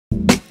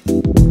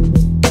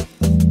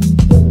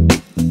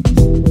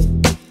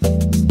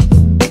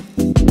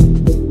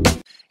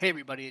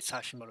everybody, it's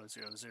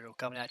Hashimoto00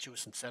 coming at you with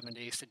some 7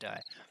 Days to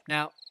Die.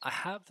 Now, I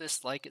have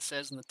this, like it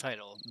says in the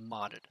title,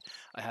 modded.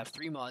 I have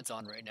 3 mods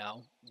on right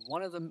now.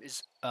 One of them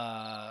is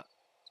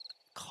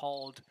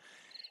called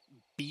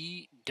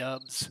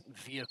B-Dubs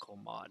Vehicle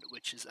Mod,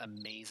 which is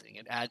amazing.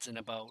 It adds in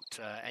about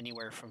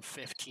anywhere from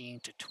 15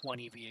 to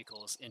 20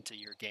 vehicles into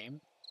your game,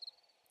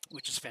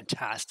 which is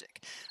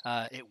fantastic.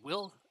 It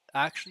will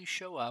actually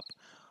show up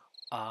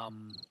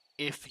um,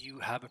 if you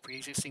have a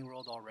pre-existing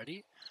world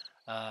already.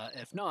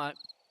 If not,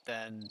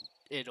 then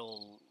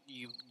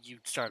you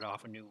start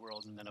off a new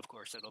world, and then of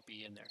course it'll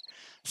be in there.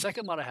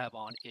 Second mod I have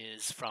on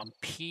is from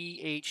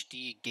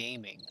PhD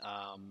Gaming.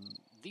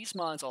 These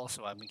mods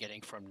also I've been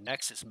getting from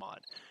Nexus Mod,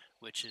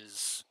 which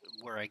is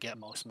where I get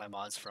most of my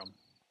mods from.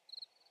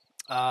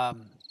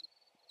 Um,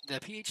 the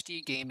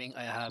PhD Gaming,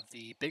 I have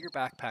the bigger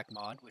backpack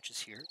mod, which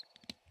is here.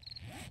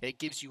 It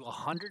gives you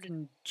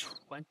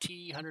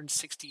 120,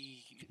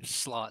 160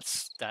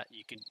 slots that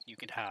you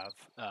can have.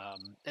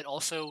 It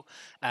also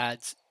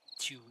adds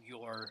to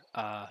your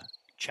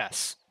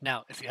chests.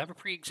 Now, if you have a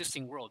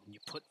pre-existing world and you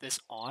put this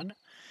on,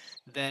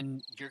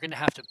 then you're going to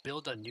have to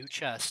build a new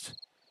chest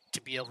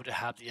to be able to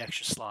have the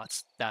extra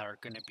slots that are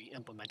going to be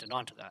implemented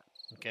onto that.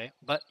 Okay,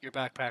 but your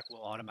backpack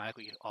will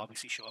automatically,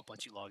 obviously, show up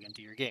once you log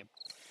into your game.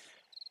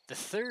 The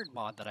third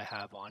mod that I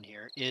have on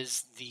here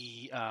is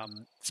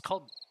it's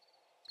called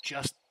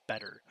Just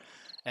Better.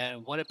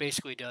 And what it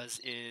basically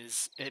does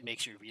is it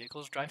makes your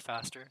vehicles drive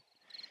faster.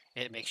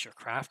 It makes your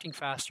crafting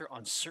faster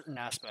on certain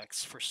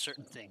aspects for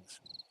certain things.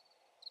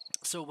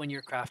 So when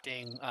you're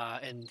crafting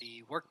in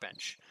the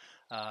workbench,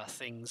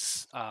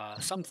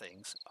 some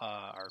things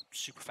are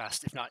super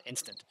fast, if not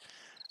instant.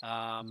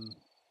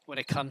 When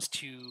it comes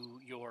to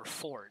your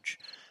forge,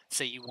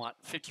 say you want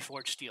 50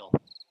 forged steel,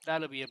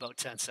 that'll be about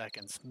 10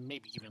 seconds,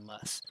 maybe even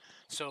less.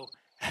 So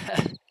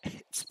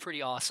it's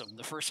pretty awesome.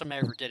 The first time I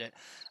ever did it,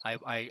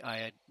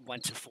 I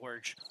went to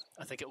forge,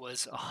 I think it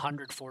was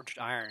 100 forged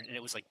iron, and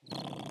it was like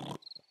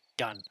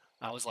done.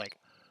 I was like,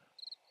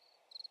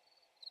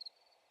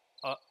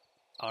 uh,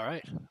 all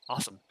right,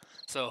 awesome.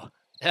 So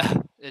yeah,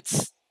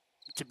 it's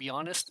to be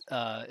honest,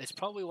 it's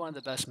probably one of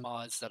the best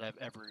mods that I've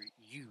ever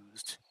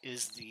used.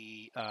 Is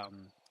the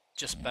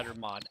Just Better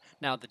mod.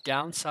 Now the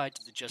downside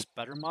to the Just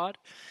Better mod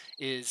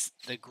is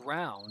the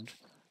ground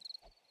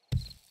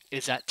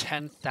is at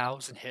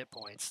 10,000 hit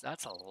points.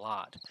 That's a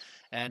lot.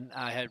 And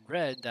I had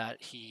read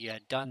that he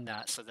had done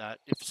that so that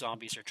if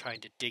zombies are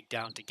trying to dig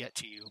down to get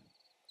to you,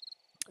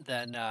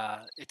 then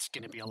it's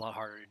going to be a lot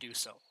harder to do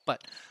so.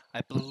 But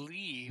I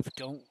believe,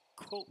 don't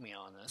quote me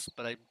on this,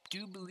 but I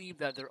do believe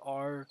that there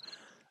are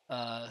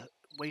uh,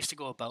 ways to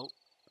go about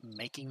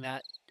making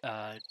that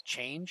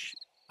change.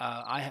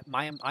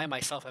 I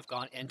myself have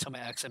gone into my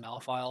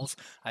XML files.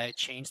 I had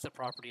changed the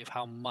property of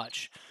how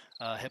much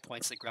hit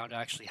points the ground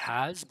actually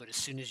has, but as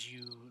soon as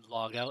you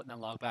log out and then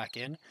log back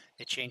in,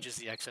 it changes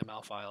the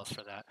XML files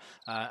for that.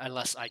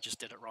 Unless I just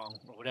did it wrong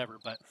or whatever.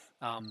 But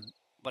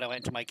I went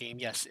into my game.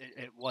 Yes,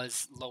 it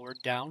was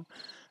lowered down,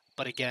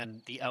 but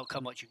again, the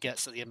outcome, what you get,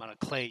 so the amount of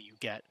clay you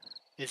get,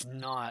 is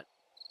not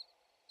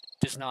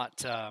does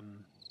not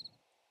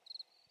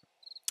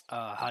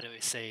how do I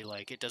say,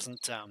 like, it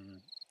doesn't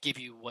give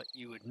you what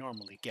you would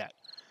normally get.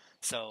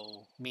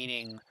 So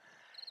meaning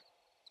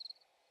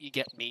you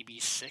get maybe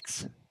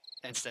 6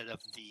 instead of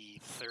the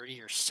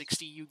 30 or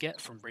 60 you get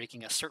from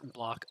breaking a certain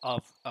block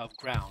of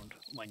ground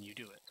when you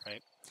do it,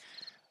 right?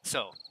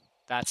 So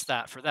that's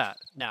that for that.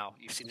 Now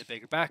you've seen the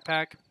bigger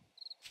backpack.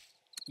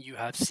 You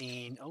have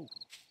seen, oh,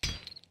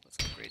 let's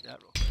upgrade that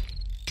real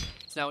quick.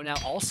 So now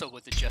also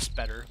with the Just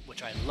Better,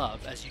 which I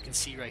love, as you can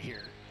see right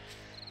here,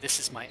 this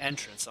is my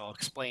entrance. I'll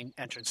explain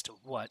entrance to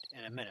what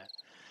in a minute.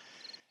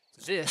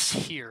 This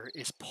here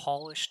is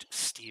polished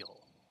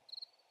steel.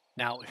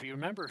 Now, if you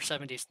remember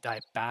 7 Days to Die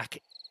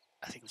back,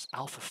 I think it was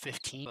Alpha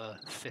 15,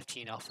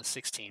 Alpha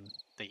 16,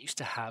 they used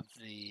to have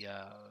the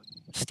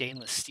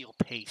stainless steel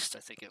paste, I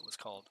think it was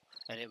called,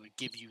 and it would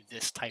give you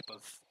this type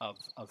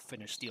of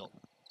finished steel.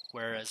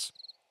 Whereas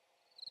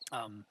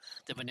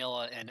the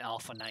vanilla in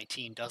Alpha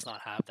 19 does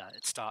not have that.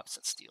 It stops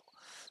at steel.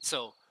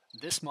 So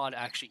this mod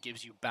actually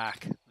gives you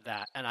back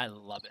that, and I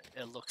love it.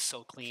 It looks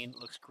so clean, it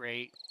looks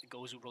great. It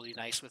goes really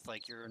nice with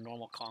like your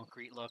normal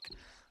concrete look,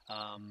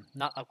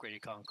 not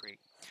upgraded concrete.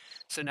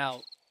 So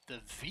now the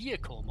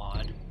vehicle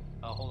mod.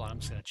 Oh, hold on, I'm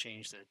just gonna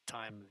change the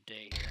time of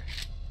day here.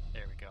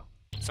 There we go.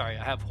 Sorry,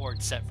 I have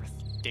Horde set for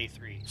day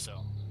 3, so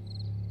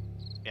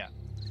yeah,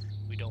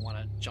 we don't want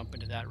to jump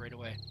into that right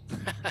away.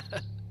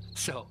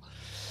 So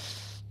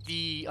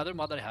the other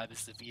mod that I have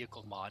is the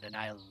vehicle mod, and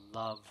I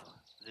love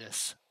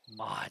this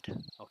mod,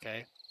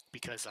 okay?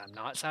 Because I'm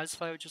not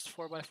satisfied with just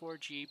 4x4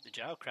 Jeep. The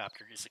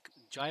gyrocopter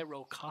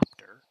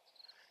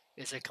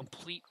is a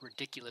complete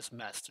ridiculous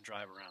mess to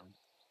drive around.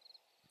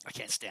 I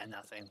can't stand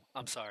that thing.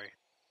 I'm sorry.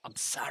 I'm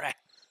sorry.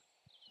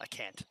 I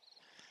can't.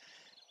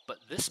 But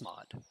this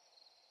mod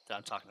that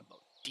I'm talking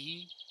about,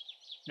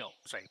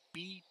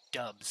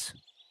 B-Dubs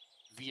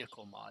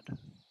vehicle mod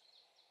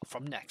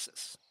from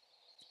Nexus.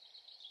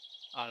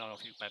 I don't know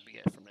if you might be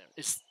getting it from there.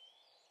 It's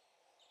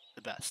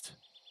the best.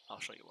 I'll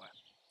show you why.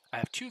 I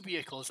have 2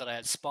 vehicles that I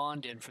had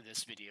spawned in for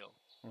this video.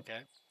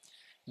 Okay,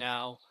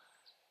 now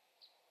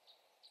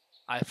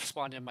I've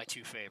spawned in my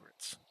 2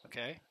 favorites.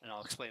 Okay, and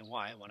I'll explain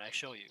why when I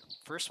show you.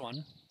 First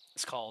one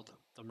is called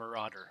the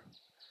Marauder.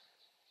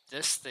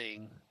 This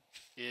thing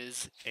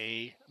is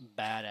a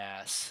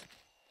badass.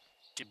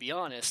 To be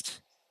honest,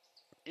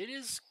 it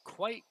is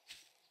quite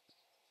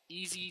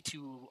easy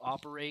to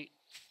operate.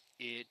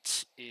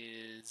 It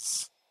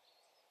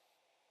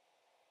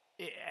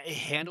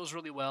handles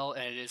really well,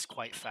 and it is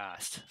quite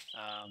fast.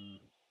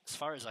 As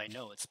far as I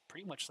know, it's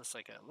pretty much looks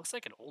like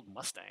an old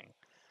Mustang.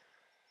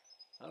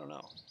 I don't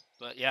know,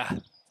 but yeah,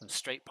 some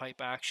straight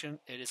pipe action.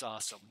 It is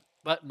awesome.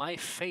 But my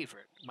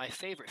favorite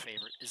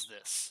is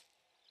this.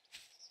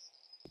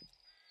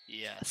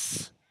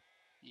 Yes,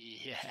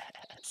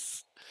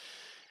 yes,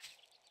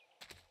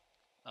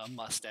 a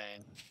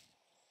Mustang.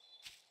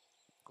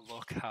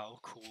 Look how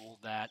cool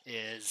that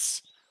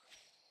is.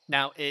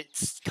 Now,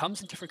 it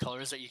comes in different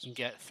colors that you can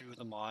get through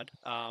the mod,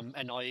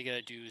 and all you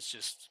gotta do is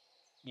just,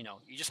 you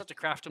just have to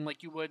craft them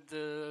like you would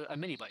a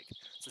mini bike.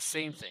 It's the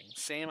same thing,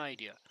 same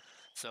idea.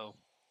 So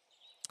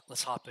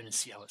let's hop in and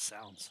see how it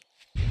sounds.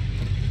 Yeah.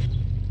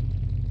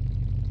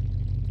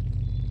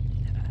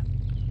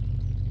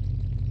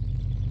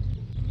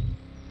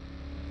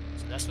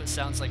 So that's what it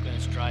sounds like when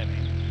it's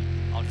driving.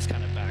 I'll just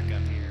kind of back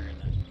up here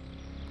and then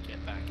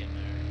get back in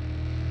there.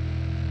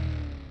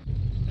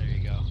 There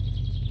you go.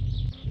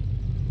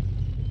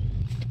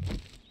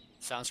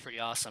 Sounds pretty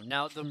awesome.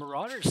 Now, the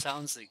Marauder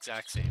sounds the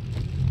exact same.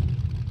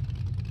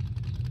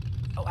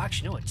 Oh,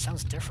 actually, no, it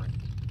sounds different.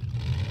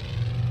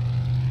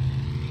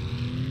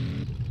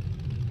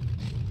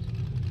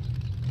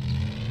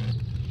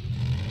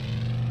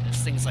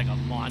 This thing's like a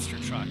monster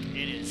truck.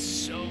 It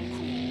is so cool.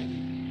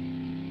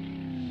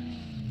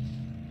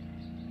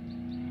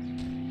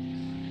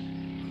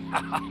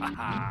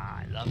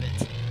 I love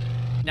it.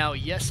 Now,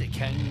 yes, it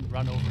can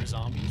run over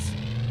zombies.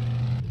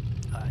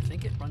 I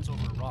think it runs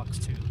over rocks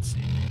too. Let's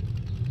see.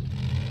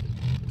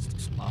 Let's do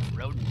some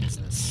off-roading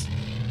business.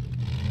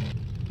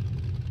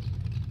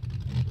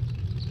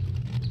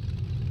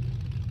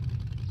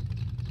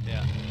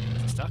 Yeah.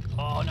 Is it stuck?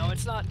 Oh, no,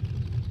 it's not.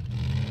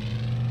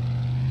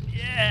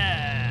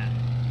 Yeah!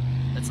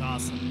 That's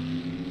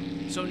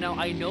awesome. So now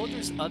I know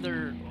there's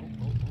other... Oh,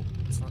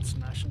 let's not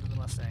smash into the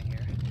Mustang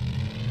here.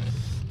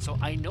 So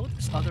I know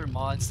there's other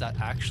mods that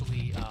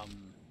actually...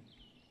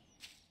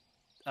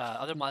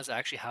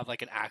 have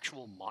like an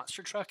actual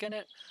monster truck in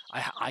it.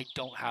 I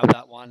don't have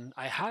that one.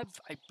 I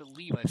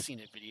believe I've seen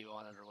a video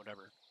on it or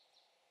whatever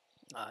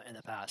in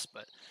the past,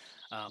 but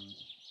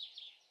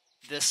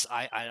this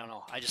I don't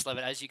know. I just love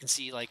it. As you can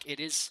see, like it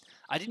is.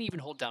 I didn't even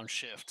hold down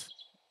shift,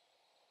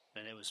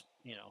 and it was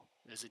it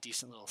was a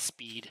decent little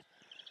speedest.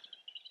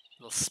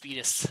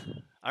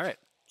 All right,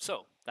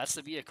 so that's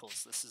the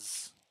vehicles. This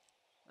is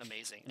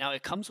amazing. Now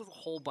it comes with a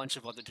whole bunch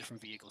of other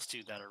different vehicles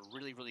too that are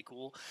really, really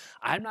cool.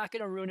 I'm not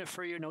going to ruin it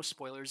for you. No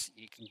spoilers.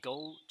 You can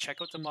go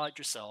check out the mod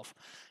yourself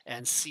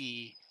and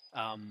see,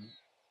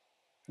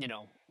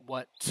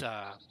 what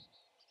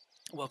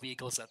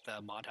vehicles that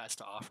the mod has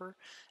to offer,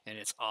 and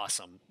it's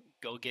awesome.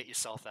 Go get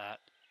yourself that.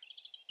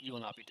 You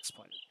will not be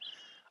disappointed.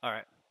 All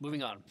right,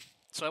 moving on.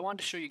 So I wanted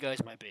to show you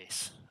guys my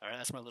base. All right,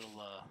 that's my little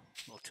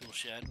tool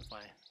shed with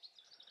my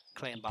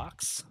clan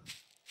box.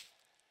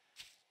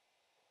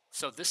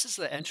 So this is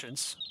the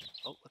entrance.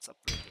 Oh, let's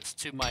upgrade this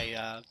to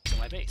my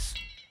base.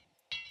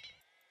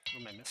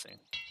 What am I missing?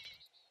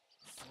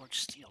 Forged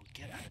steel.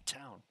 Get out of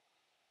town.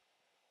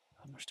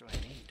 How much do I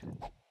need?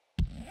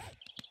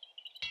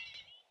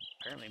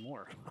 Apparently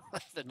more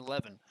than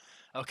 11.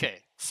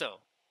 Okay, so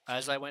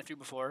as I went through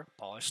before,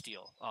 polished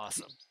steel.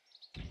 Awesome.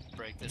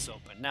 Break this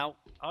open. Now,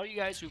 all you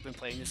guys who've been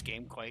playing this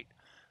game quite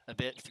a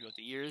bit throughout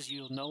the years,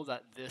 you'll know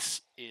that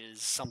this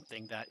is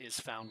something that is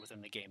found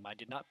within the game. I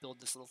did not build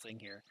this little thing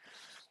here.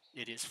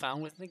 It is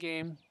found within the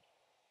game.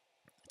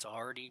 It's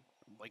already,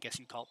 I guess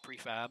you call it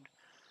prefabbed.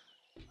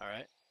 All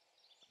right.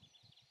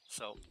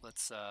 So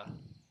let's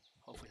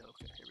hopefully,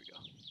 okay, here we go.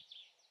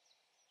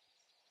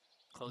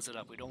 Close it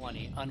up. We don't want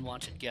any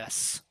unwanted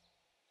guests.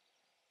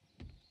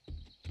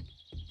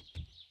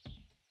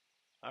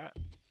 All right.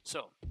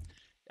 So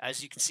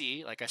as you can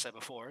see, like I said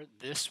before,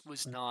 this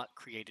was not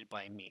created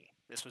by me.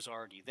 This was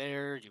already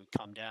there. You would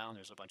come down.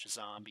 There's a bunch of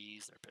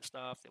zombies. They're pissed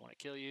off. They want to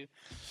kill you.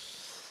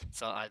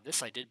 So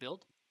this I did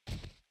build,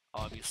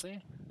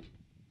 obviously.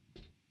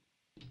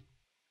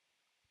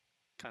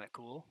 Kind of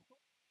cool.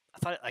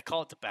 I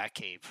call it the Bat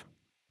Cave.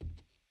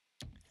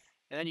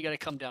 And then you got to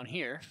come down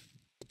here,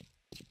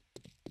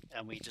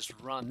 and we just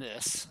run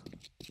this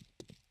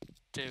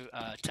to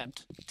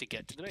attempt to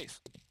get to the base.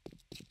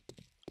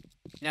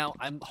 Now,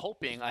 I'm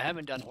hoping, I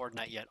haven't done Horde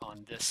Night yet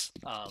on this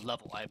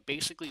level. I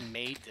basically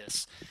made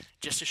this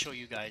just to show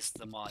you guys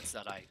the mods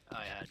that I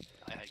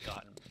had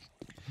gotten,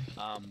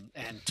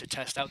 and to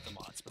test out the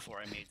mods before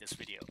I made this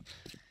video.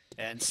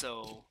 And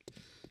so,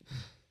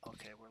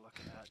 okay, we're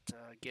looking at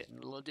getting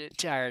a little bit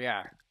tired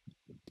here.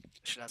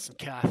 Should have some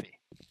coffee.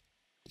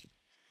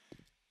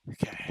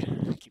 Okay,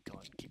 keep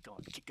going, keep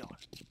going, keep going.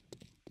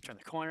 Turn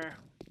the corner.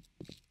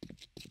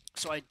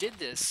 So I did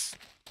this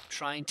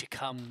trying to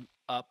come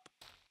up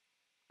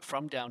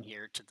from down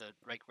here to the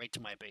right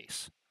to my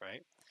base,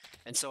 right?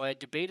 And so I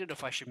debated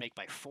if I should make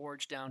my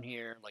forge down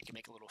here, like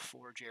make a little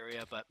forge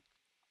area, but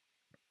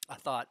I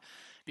thought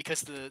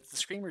because the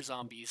screamer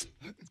zombies,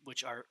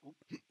 which are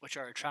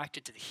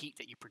attracted to the heat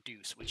that you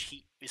produce, which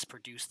heat is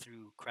produced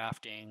through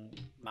crafting,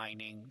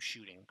 mining,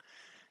 shooting,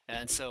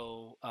 and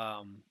so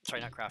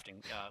sorry, not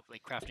crafting,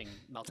 like crafting,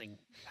 melting,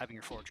 having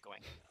your forge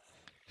going.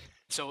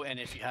 So, and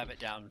if you have it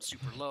down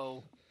super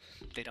low,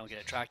 they don't get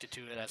attracted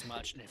to it as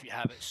much, and if you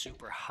have it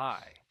super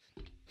high,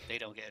 they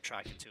don't get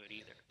attracted to it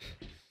either.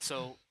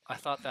 So I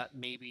thought that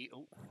maybe,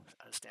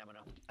 out of stamina.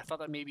 I thought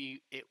that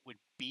maybe it would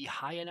be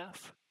high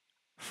enough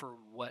for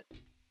what,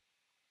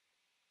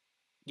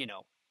 you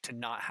know, to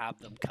not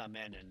have them come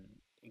in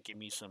and give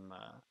me some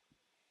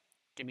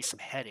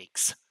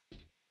headaches.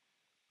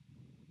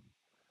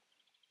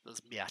 Those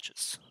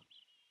biatches,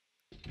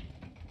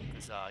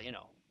 because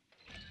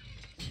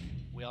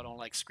we all don't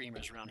like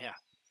screamers around here.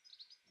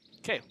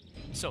 Okay,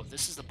 so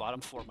this is the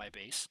bottom floor of my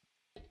base.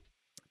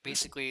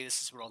 Basically,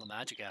 this is where all the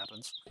magic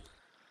happens.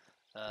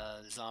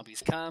 The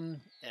zombies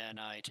come and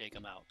I take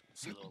them out.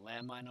 See a little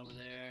landmine over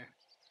there.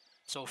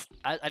 So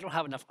I don't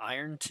have enough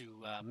iron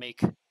to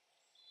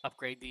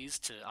upgrade these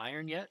to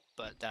iron yet,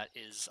 but that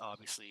is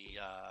obviously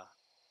a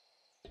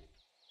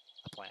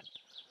plan.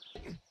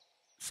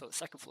 So the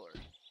second floor.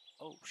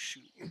 Oh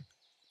shoot.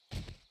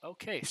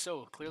 Okay,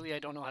 so clearly I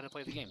don't know how to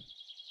play the game.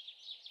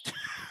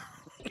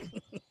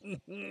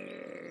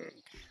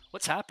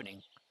 What's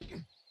happening?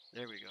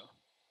 There we go.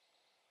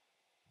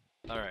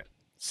 All right.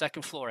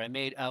 Second floor I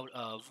made out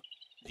of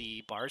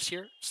the bars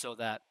here so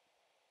that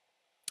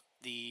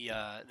the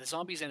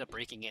zombies end up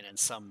breaking in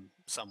some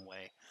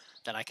way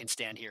that I can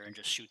stand here and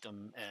just shoot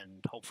them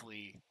and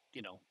hopefully,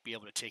 be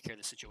able to take care of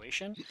the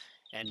situation.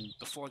 And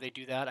before they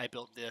do that, I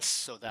built this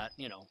so that,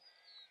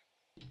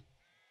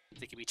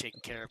 they can be taken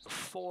care of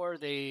before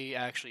they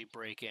actually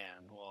break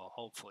in. Well,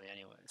 hopefully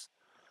anyways.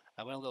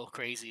 I went a little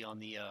crazy on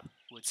the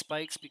wood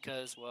spikes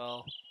because,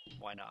 well,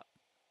 why not?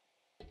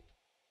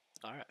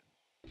 All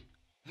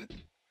right.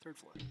 Third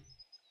floor.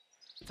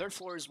 Third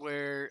floor is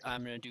where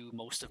I'm going to do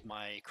most of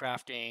my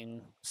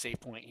crafting, save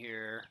point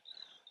here,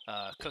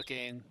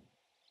 cooking.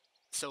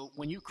 So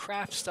when you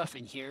craft stuff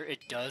in here,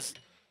 it does,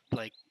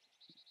 like,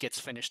 gets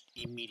finished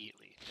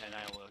immediately. And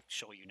I will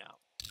show you now.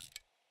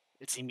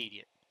 It's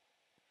immediate.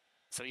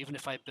 So even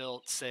if I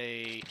built,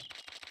 say,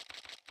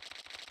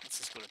 let's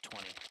just go to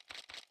 20.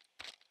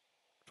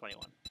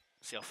 21.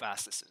 See how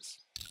fast this is.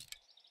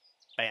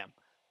 Bam.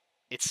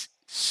 It's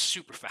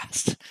super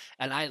fast.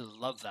 And I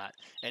love that.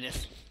 And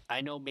if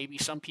I know maybe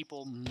some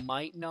people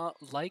might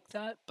not like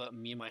that, but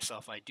me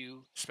myself, I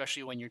do,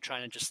 especially when you're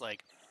trying to just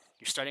like,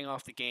 you're starting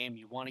off the game,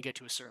 you want to get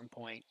to a certain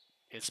point,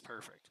 it's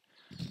perfect.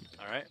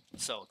 All right.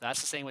 So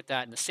that's the same with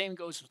that. And the same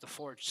goes with the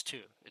forge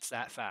too. It's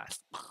that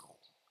fast.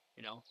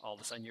 All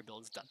of a sudden your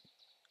build is done.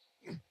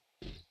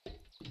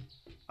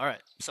 All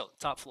right. So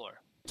top floor.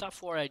 Top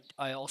floor,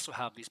 I also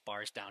have these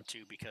bars down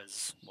too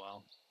because,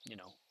 well,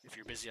 if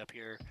you're busy up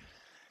here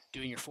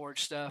doing your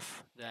forge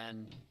stuff,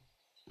 then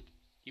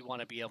you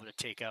want to be able to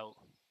take out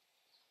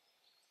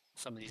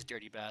some of these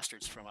dirty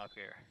bastards from up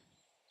here,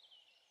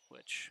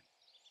 which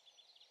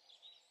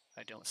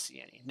I don't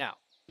see any. Now,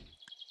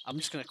 I'm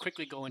just going to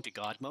quickly go into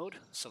God mode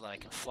so that I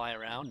can fly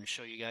around and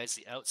show you guys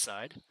the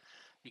outside.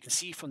 You can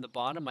see from the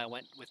bottom I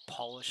went with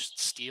polished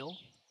steel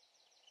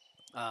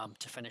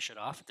to finish it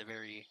off at the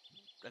very,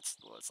 that's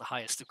the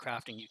highest of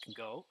crafting you can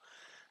go.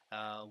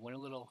 Went a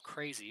little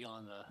crazy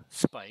on the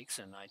spikes,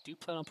 and I do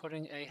plan on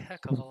putting a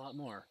heck of a lot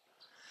more.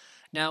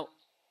 Now,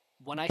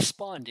 when I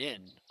spawned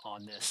in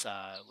on this,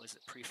 was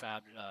it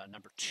prefab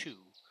number 2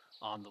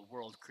 on the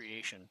world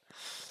creation,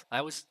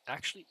 I was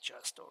actually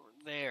just over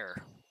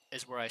there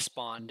is where I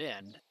spawned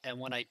in. And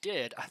when I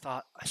did, I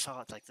thought I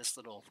saw like this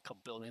little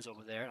couple buildings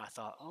over there, and I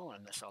thought, oh,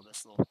 and I saw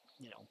this little,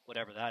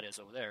 whatever that is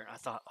over there. And I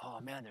thought, oh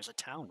man, there's a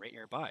town right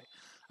nearby.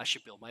 I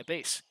should build my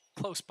base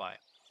close by.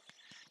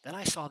 Then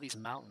I saw these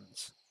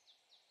mountains,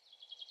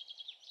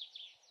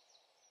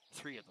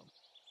 3 of them.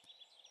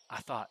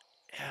 I thought,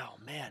 oh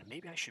man,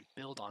 maybe I should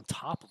build on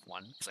top of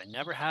one because I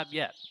never have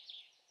yet.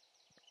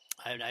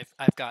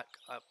 I've got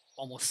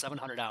almost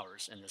 700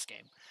 hours in this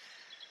game.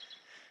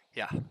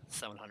 Yeah,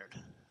 700.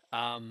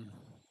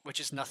 Which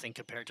is nothing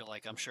compared to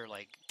I'm sure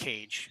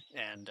Cage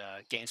and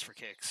Games for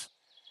Kicks.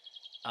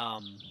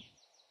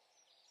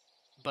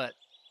 But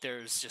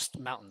there's just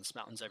mountains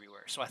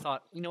everywhere. So I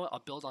thought, you know what,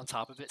 I'll build on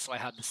top of it. So I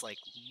had this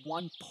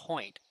one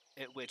point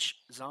at which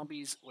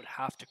zombies would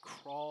have to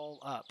crawl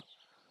up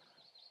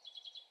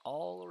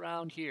all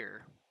around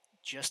here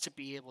just to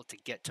be able to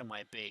get to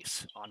my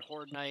base on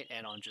Horde Night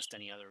and on just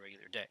any other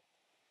regular day,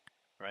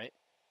 right?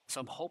 So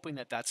I'm hoping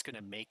that that's going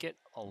to make it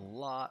a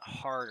lot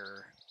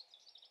harder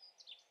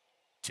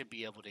to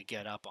be able to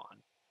get up on,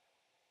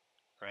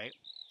 right?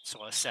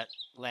 So I set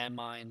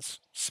landmines,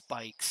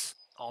 spikes,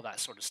 all that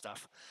sort of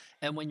stuff.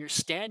 And when you're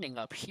standing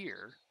up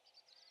here,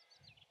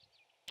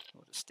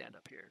 We'll just stand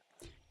up here.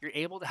 You're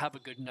able to have a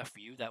good enough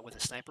view that with a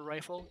sniper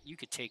rifle, you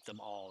could take them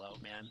all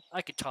out, man.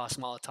 I could toss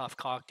Molotov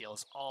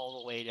cocktails all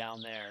the way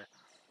down there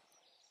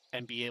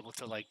and be able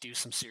to like do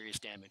some serious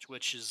damage,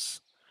 which is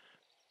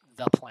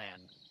the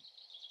plan.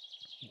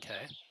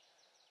 Okay.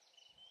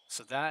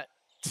 So that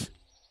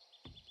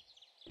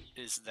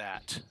is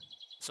that.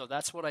 So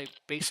that's what I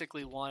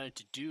basically wanted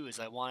to do is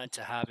I wanted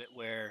to have it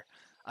where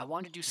I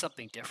wanted to do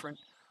something different,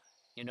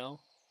 you know?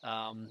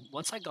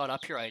 Once I got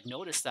up here, I had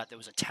noticed that there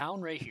was a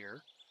town right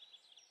here.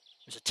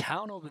 There's a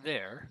town over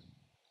there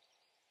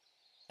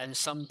and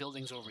some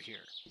buildings over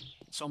here.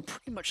 So I'm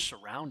pretty much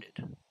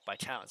surrounded by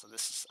towns. So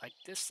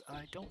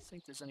I don't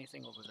think there's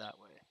anything over that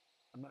way.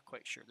 I'm not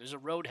quite sure. There's a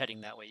road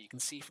heading that way. You can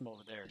see from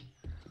over there.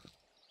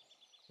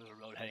 There's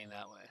a road heading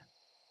that way.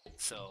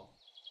 So,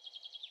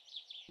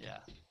 yeah.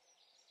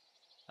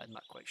 I'm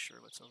not quite sure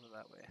what's over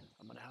that way.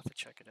 I'm going to have to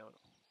check it out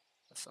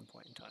at some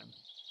point in time.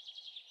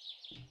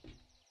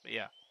 But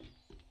yeah,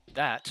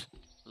 that,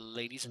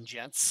 ladies and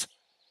gents,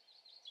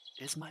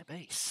 is my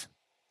base.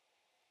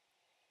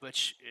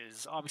 Which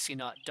is obviously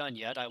not done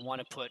yet. I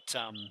want to put,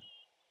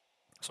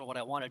 so what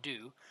I want to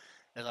do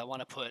is I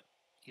want to put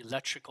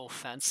electrical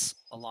fence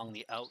along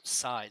the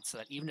outside so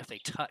that even if they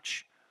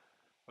touch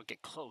or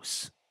get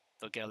close,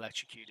 they'll get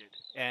electrocuted.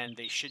 And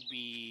they should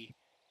be,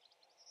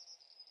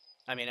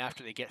 I mean,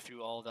 after they get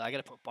through all the, I got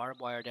to put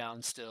barbed wire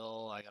down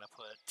still. I got to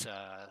put,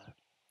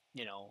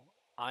 you know,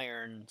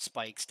 iron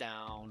spikes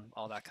down,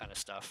 all that kind of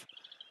stuff.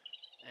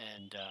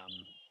 And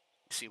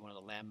see one of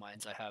the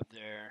landmines I have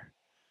there.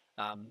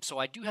 So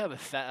I do have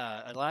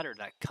a ladder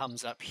that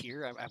comes up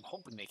here. I'm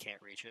hoping they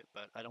can't reach it,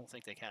 but I don't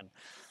think they can.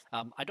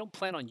 I don't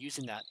plan on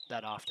using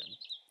that often.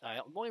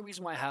 The only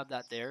reason why I have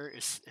that there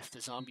is if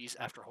the zombies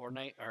after Horde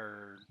Night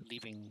are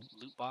leaving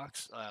loot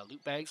bags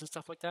and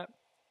stuff like that,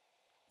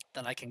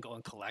 then I can go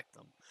and collect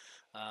them.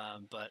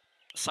 But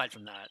aside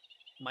from that,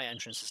 my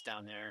entrance is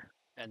down there,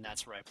 and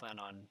that's where I plan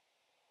on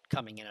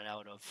coming in and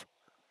out of,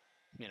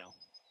 you know,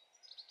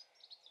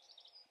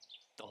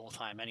 the whole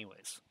time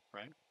anyways,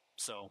 right?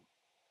 So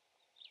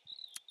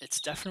it's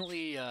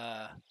definitely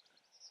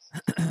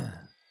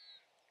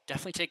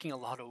definitely taking a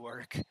lot of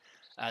work,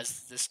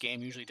 as this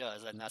game usually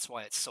does, and that's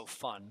why it's so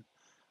fun.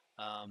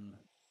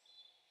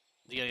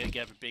 You gotta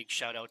give a big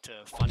shout out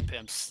to Fun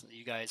Pimps.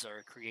 You guys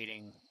are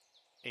creating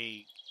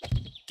a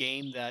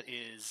game that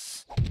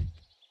is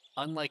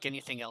unlike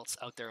anything else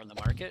out there on the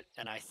market,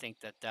 and I think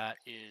that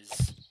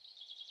is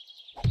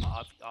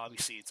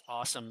obviously it's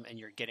awesome, and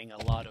you're getting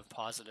a lot of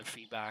positive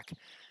feedback.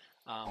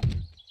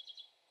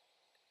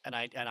 And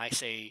I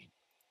say,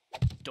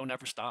 don't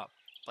ever stop.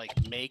 Like,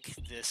 make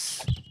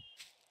this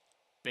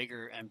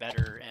bigger and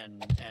better,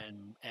 and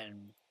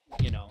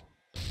you know,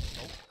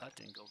 oh, that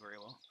didn't go very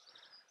well.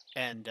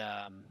 And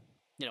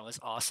you know, as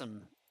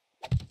awesome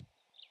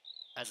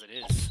as it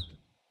is,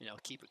 you know,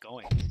 keep it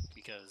going,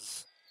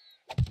 because,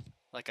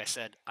 like I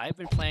said, I've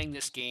been playing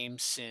this game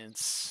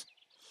since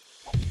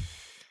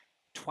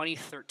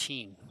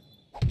 2013.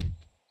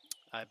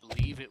 I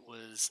believe it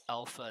was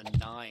Alpha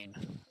 9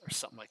 or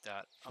something like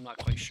that. I'm not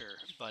quite sure,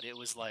 but it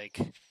was like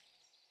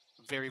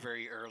very,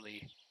 very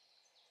early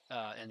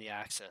in the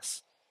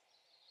access.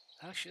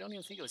 Actually, I don't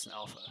even think it was an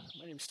alpha. It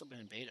might have still been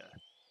in beta.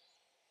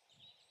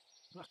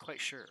 I'm not quite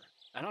sure.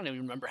 I don't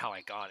even remember how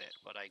I got it,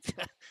 but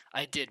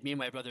I did. Me and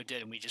my brother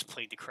did, and we just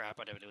played the crap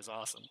out of it. It was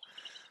awesome.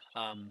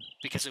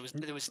 Because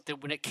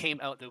when it came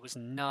out, there was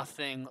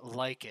nothing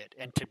like it.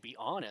 And to be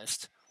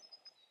honest,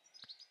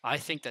 I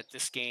think that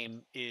this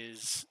game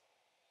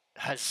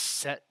has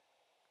set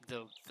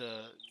the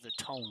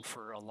tone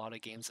for a lot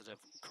of games that have,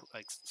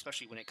 like,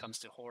 especially when it comes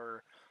to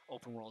horror,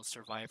 open world,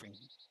 surviving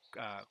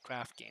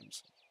craft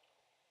games.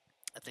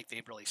 I think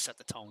they've really set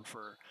the tone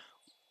for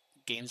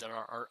games that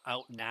are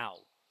out now,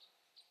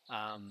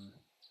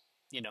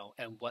 you know,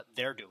 and what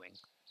they're doing.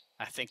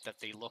 I think that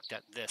they looked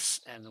at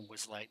this and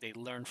was like, they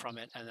learned from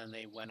it, and then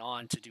they went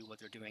on to do what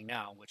they're doing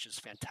now, which is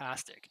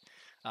fantastic.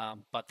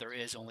 But there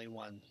is only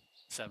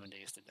 7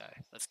 days to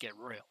die. Let's get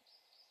real,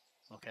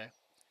 okay?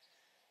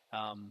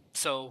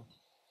 So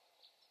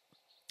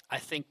I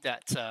think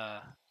that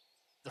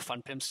the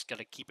Fun Pimps got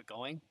to keep it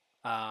going.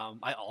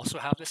 I also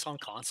have this on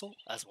console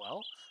as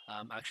well.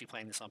 I'm actually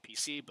playing this on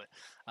PC, but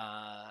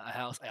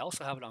I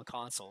also have it on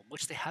console,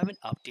 which they haven't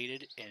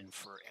updated in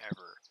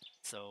forever.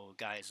 So,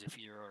 guys, if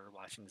you're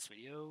watching this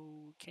video,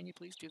 can you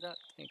please do that?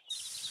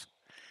 Thanks.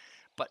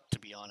 But to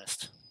be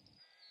honest,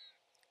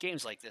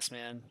 games like this,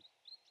 man,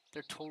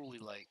 they're totally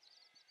like,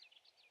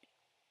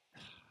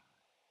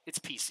 it's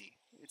PC.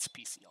 It's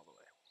PC all the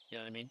way. You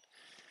know what I mean?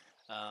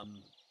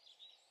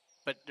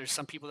 But there's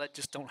some people that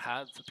just don't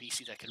have a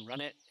PC that can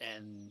run it,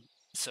 and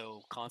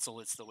so console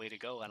is the way to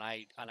go. And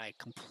I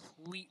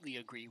completely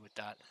agree with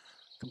that.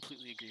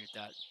 Completely agree with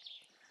that.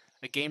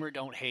 A gamer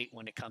don't hate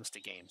when it comes to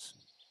games.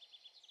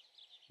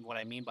 What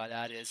I mean by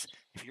that is,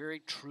 if you're a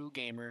true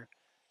gamer,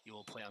 you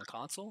will play on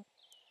console,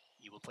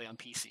 you will play on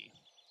PC,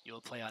 you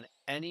will play on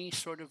any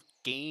sort of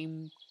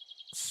game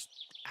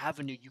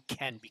avenue you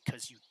can,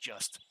 because you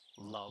just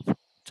love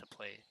to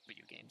play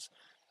video games.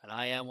 And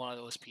I am one of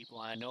those people.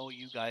 I know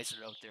you guys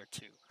are out there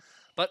too.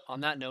 But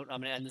on that note,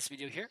 I'm going to end this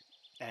video here.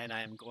 And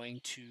I'm going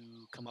to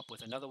come up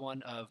with another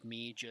one of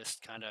me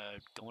just kind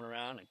of going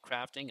around and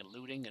crafting and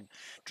looting and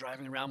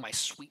driving around my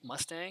sweet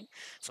Mustang.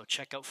 So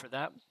check out for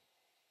that.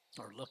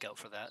 Or look out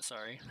for that,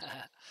 sorry.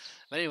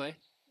 But anyway,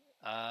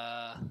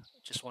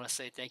 just want to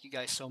say thank you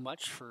guys so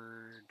much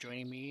for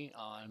joining me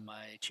on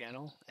my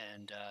channel,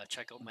 and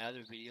check out my other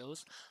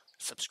videos.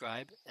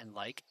 Subscribe and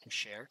like and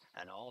share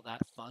and all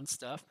that fun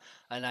stuff.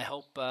 And I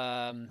hope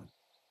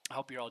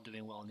you're all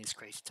doing well in these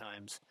crazy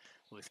times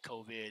with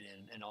COVID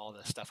and all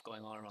the stuff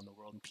going on around the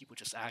world and people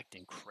just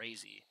acting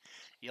crazy.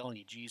 You all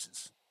need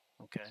Jesus,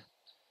 okay?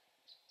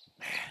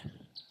 Man,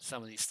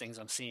 some of these things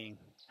I'm seeing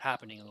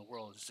happening in the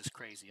world is just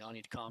crazy. Y'all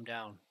need to calm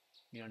down.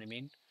 You know what I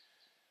mean?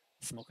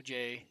 Smoke a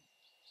J,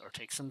 or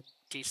take some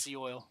KC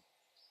oil,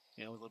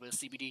 with a little bit of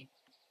CBD.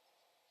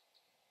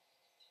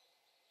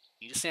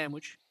 Eat a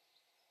sandwich,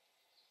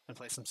 and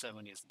play some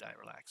 70s to die,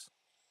 relax.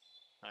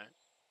 All right?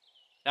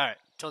 All right.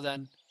 Till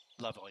then,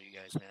 love all you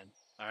guys, man.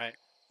 All right?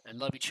 And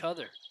love each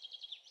other.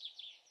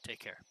 Take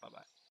care.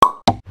 Bye-bye.